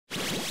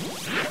Hello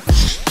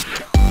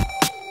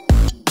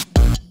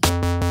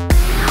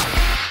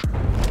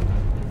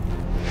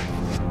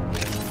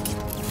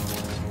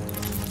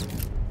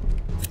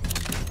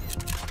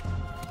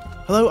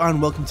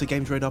and welcome to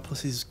Games Radar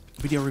Plus's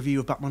video review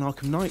of Batman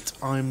Arkham Knight.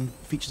 I'm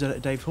features editor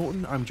Dave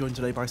Horton. I'm joined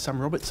today by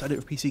Sam Roberts, editor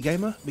of PC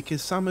Gamer,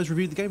 because Sam has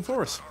reviewed the game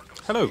for us.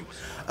 Hello.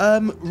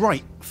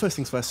 Right, first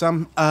things first,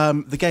 Sam.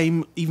 The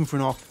game, even for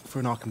an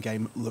Arkham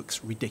game,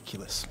 looks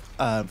ridiculous,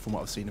 from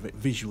what I've seen of it,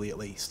 visually at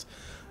least.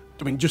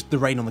 I mean, just the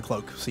rain on the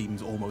cloak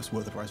seems almost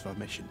worth the price of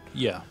admission.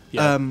 Yeah.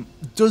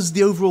 Does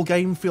the overall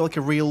game feel like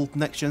a real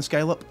next-gen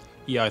scale-up?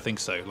 Yeah, I think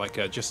so.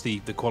 Like just the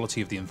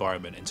quality of the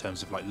environment in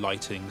terms of like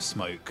lighting,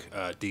 smoke,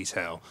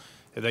 detail.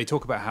 They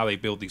talk about how they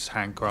build these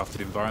handcrafted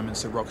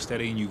environments at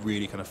Rocksteady, and you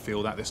really kind of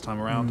feel that this time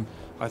around.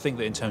 I think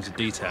that in terms of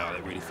detail,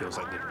 it really feels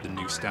like the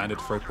new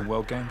standard for open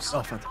world games.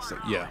 Oh, fantastic.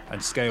 Yeah,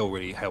 and scale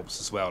really helps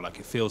as well. Like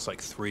it feels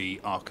like 3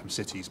 Arkham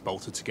cities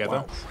bolted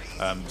together.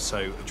 Wow.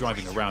 So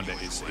driving around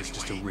it is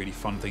just a really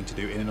fun thing to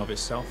do in and of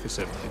itself.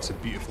 It's a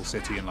beautiful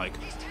city, and like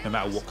no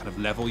matter what kind of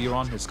level you're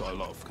on, it's got a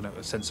lot of kind of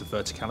a sense of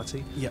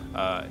verticality.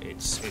 Yeah.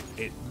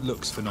 It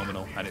looks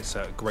phenomenal, and it's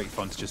great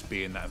fun to just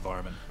be in that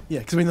environment. Yeah,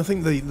 because I mean, I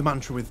think the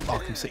mantra with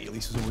Arkham City, at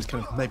least, was always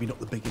kind of maybe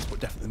not the biggest, but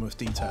definitely the most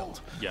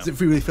detailed. Yeah. Does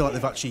it really feel like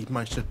they've actually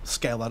managed to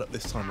scale that up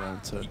this time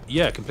around?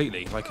 Yeah,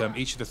 completely. Like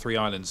each of the 3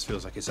 islands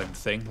feels like its own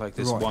thing. Like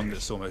there's Right. one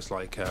that's almost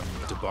like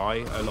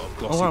Dubai, a lot of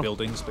glossy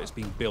buildings, but it's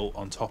being built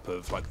on top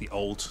of like the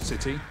old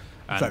city.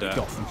 And, Very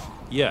Gotham.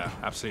 Yeah,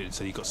 absolutely.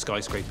 So you've got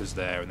skyscrapers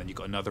there, and then you've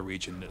got another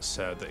region that's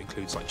that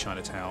includes like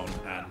Chinatown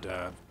and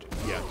a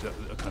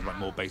kind of like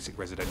more basic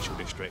residential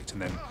district,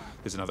 and then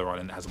there's another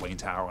island that has Wayne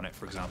Tower on it,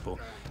 for example.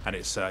 And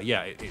it's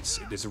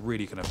there's a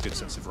really kind of good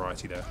sense of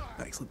variety there.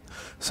 Excellent.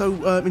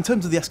 So in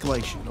terms of the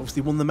escalation,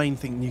 obviously one of the main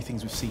new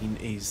things we've seen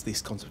is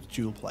this concept of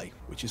dual play,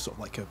 which is sort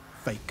of like a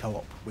fake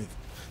co-op with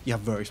you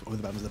have various other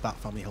members of the Bat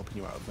family helping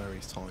you out at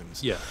various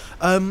times. Yeah.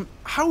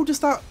 How does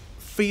that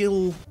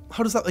feel?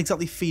 How does that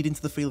exactly feed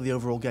into the feel of the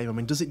overall game? I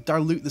mean, does it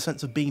dilute the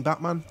sense of being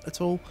Batman at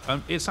all?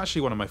 It's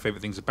actually one of my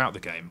favourite things about the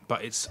game,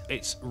 but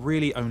it's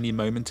really only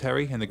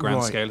momentary in the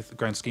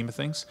grand scheme of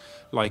things.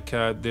 Like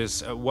there's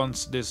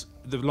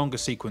the longer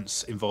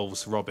sequence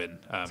involves Robin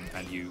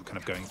and you kind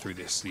of going through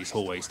these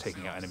hallways,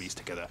 taking out enemies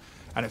together,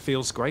 and it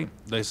feels great.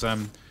 There's a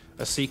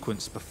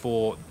sequence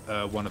before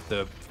one of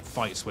the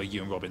fights where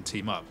you and Robin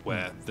team up,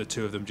 where the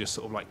two of them just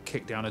sort of like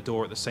kick down a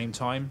door at the same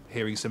time,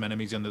 hearing some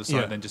enemies on the other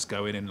side, and then just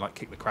go in and like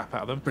kick the crap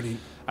out of them. Brilliant.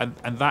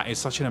 And that is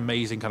such an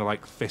amazing kind of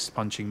like fist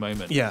punching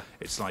moment. Yeah.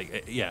 It's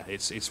like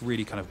it's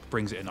really kind of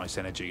brings it a nice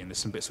energy, and there's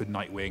some bits with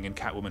Nightwing and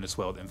Catwoman as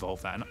well that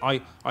involve that, and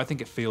I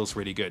think it feels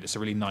really good. It's a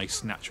really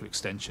nice natural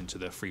extension to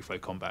the free flow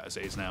combat as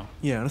it is now.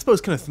 Yeah, and I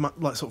suppose kind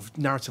of like sort of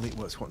narratively it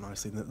works quite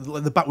nicely.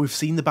 We've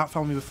seen the Bat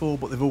family before,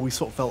 but they've always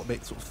sort of felt a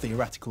bit sort of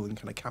theoretical and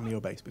kind of cameo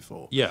based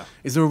before. Yeah.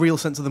 Is there a real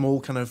sense of them all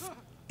kind of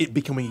it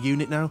becoming a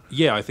unit now?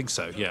 Yeah, I think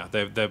so. Yeah,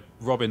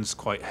 Robin's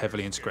quite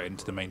heavily integrated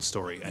into the main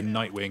story, and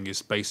Nightwing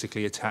is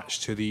basically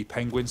attached to the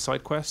Penguin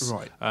side quests.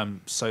 Right.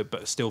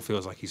 But it still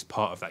feels like he's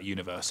part of that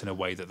universe in a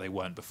way that they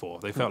weren't before.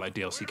 They felt like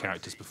DLC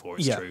characters before,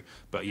 it's true,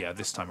 but yeah,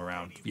 this time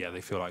around,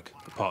 they feel like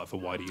part of a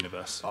wider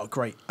universe. Oh,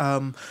 great.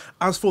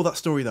 As for that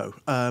story, though,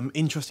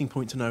 interesting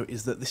point to note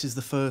is that this is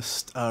the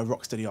first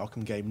Rocksteady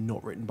Arkham game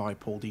not written by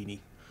Paul Dini.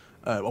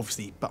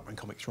 Obviously, Batman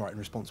Comics writer and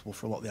responsible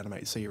for a lot of the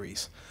animated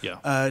series.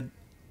 Yeah.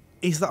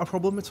 Is that a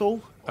problem at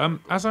all?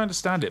 As I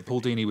understand it,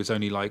 Paul Dini was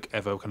only like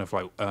ever kind of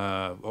like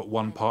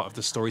one part of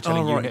the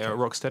storytelling unit at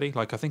Rocksteady.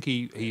 Like I think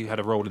he had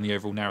a role in the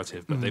overall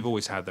narrative, but they've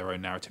always had their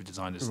own narrative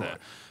designers there.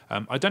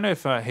 I don't know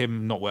if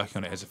him not working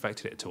on it has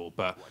affected it at all,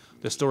 but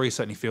the story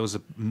certainly feels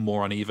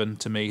more uneven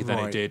to me than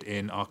it did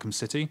in Arkham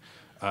City.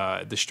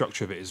 The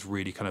structure of it is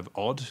really kind of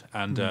odd,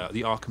 and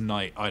the Arkham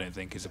Knight I don't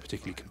think is a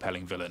particularly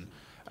compelling villain,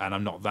 and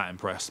I'm not that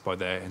impressed by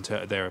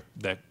the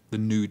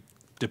new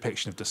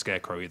depiction of the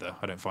Scarecrow either.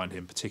 I don't find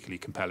him particularly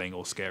compelling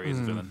or scary as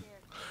a villain.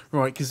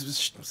 Right, because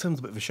it sounds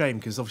a bit of a shame,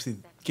 because obviously,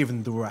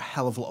 given there were a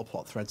hell of a lot of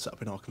plot threads set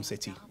up in Arkham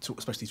City,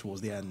 especially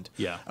towards the end.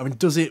 Yeah. I mean,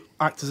 does it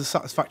act as a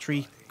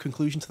satisfactory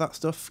conclusion to that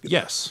stuff?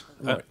 Yes,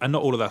 Right. and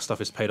not all of that stuff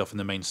is paid off in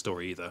the main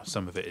story either.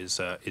 Some of it is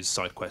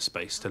side quest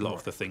based. A lot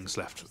of the things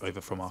left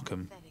over from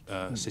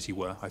Arkham City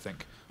were, I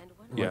think.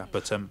 Yeah,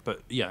 but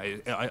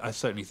I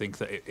certainly think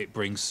that it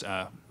brings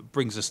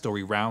the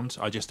story round.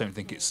 I just don't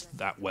think it's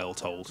that well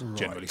told,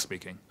 generally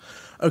speaking.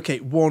 Okay,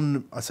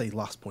 one, I'd say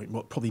last point,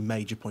 but probably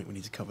major point we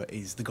need to cover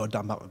is the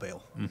goddamn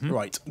Batmobile.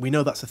 Right, we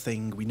know that's a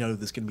thing. We know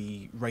there's going to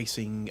be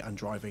racing and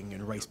driving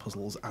and race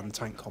puzzles and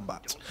tank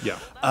combat. Yeah.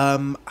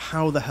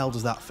 How the hell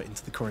does that fit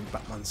into the current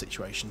Batman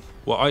situation?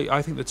 Well,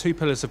 I think the two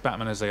pillars of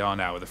Batman as they are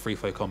now are the free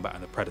flow combat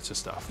and the Predator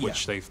stuff,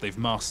 which they've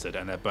mastered,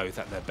 and they're both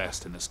at their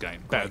best in this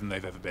game, better than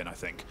they've ever been, I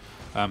think.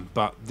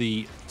 But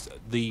the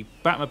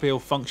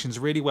Batmobile functions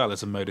really well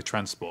as a mode of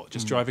transport,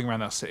 just driving around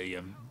that city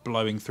and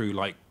blowing through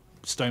like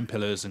stone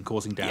pillars and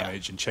causing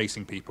damage and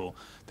chasing people.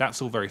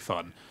 That's all very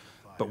fun.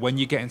 But when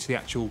you get into the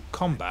actual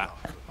combat,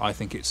 I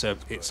think it's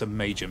a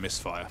major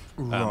misfire.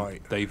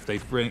 Right.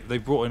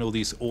 They've brought in all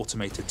these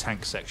automated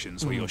tank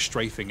sections where you're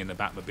strafing in the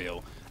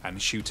Batmobile and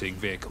shooting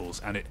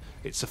vehicles, and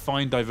it's a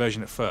fine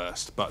diversion at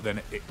first, but then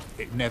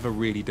it never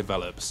really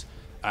develops.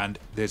 And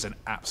there's an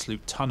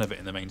absolute ton of it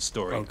in the main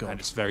story, and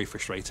it's very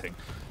frustrating.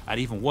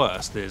 And even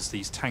worse, there's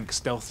these tank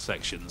stealth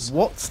sections.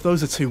 What?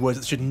 Those are two words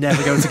that should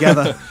never go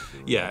together.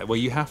 Yeah, where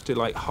you have to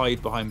like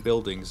hide behind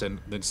buildings and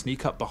then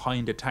sneak up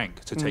behind a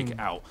tank to take it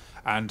out.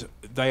 And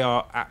they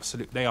are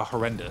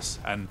horrendous.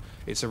 And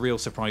it's a real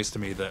surprise to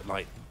me that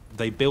like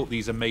they built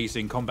these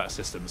amazing combat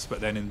systems, but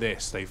then in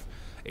this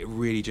it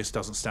really just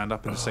doesn't stand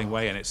up in the same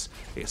way, and it's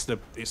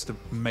the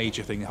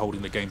major thing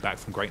holding the game back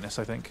from greatness,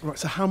 I think. Right,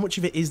 so how much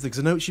of it is there? Because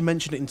I know you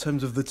mentioned it in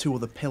terms of the two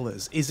other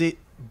pillars. Is it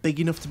big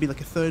enough to be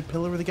like a third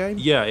pillar of the game?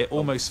 Yeah, it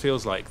almost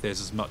feels like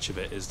there's as much of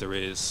it as there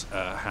is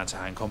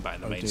hand-to-hand combat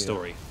in the main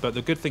story. But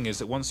the good thing is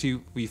that once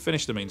you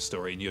finish the main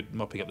story and you're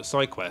mopping up the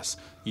side quests,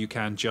 you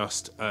can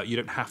just you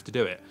don't have to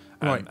do it.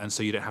 And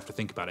so you don't have to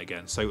think about it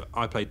again. So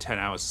I played 10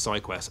 hours of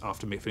side quests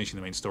after finishing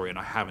the main story, and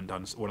I haven't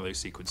done one of those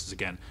sequences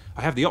again.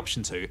 I have the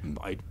option to,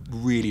 but I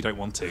really don't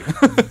want to.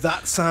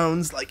 That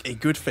sounds like a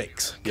good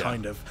fix,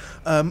 kind of.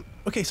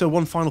 Okay, so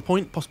one final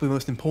point, possibly the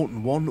most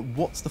important one.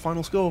 What's the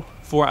final score?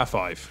 4 out of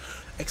 5.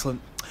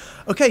 Excellent.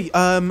 Okay,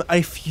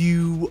 if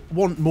you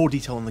want more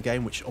detail on the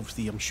game, which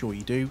obviously I'm sure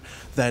you do,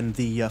 then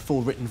the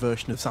full written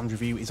version of Sam's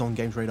review is on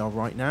Games Radar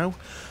right now.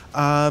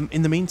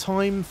 In the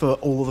meantime, for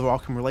all other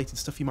Arkham-related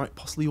stuff you might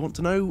possibly want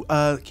to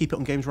know, keep it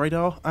on Games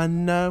Radar,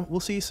 and we'll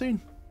see you soon.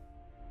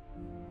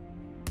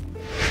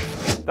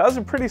 That was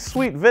a pretty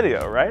sweet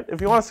video, right?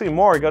 If you want to see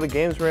more, go to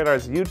Games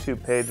Radar's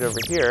YouTube page over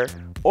here.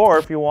 Or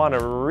if you want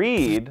to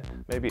read,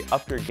 maybe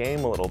up your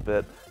game a little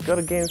bit, go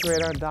to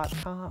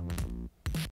GamesRadar.com.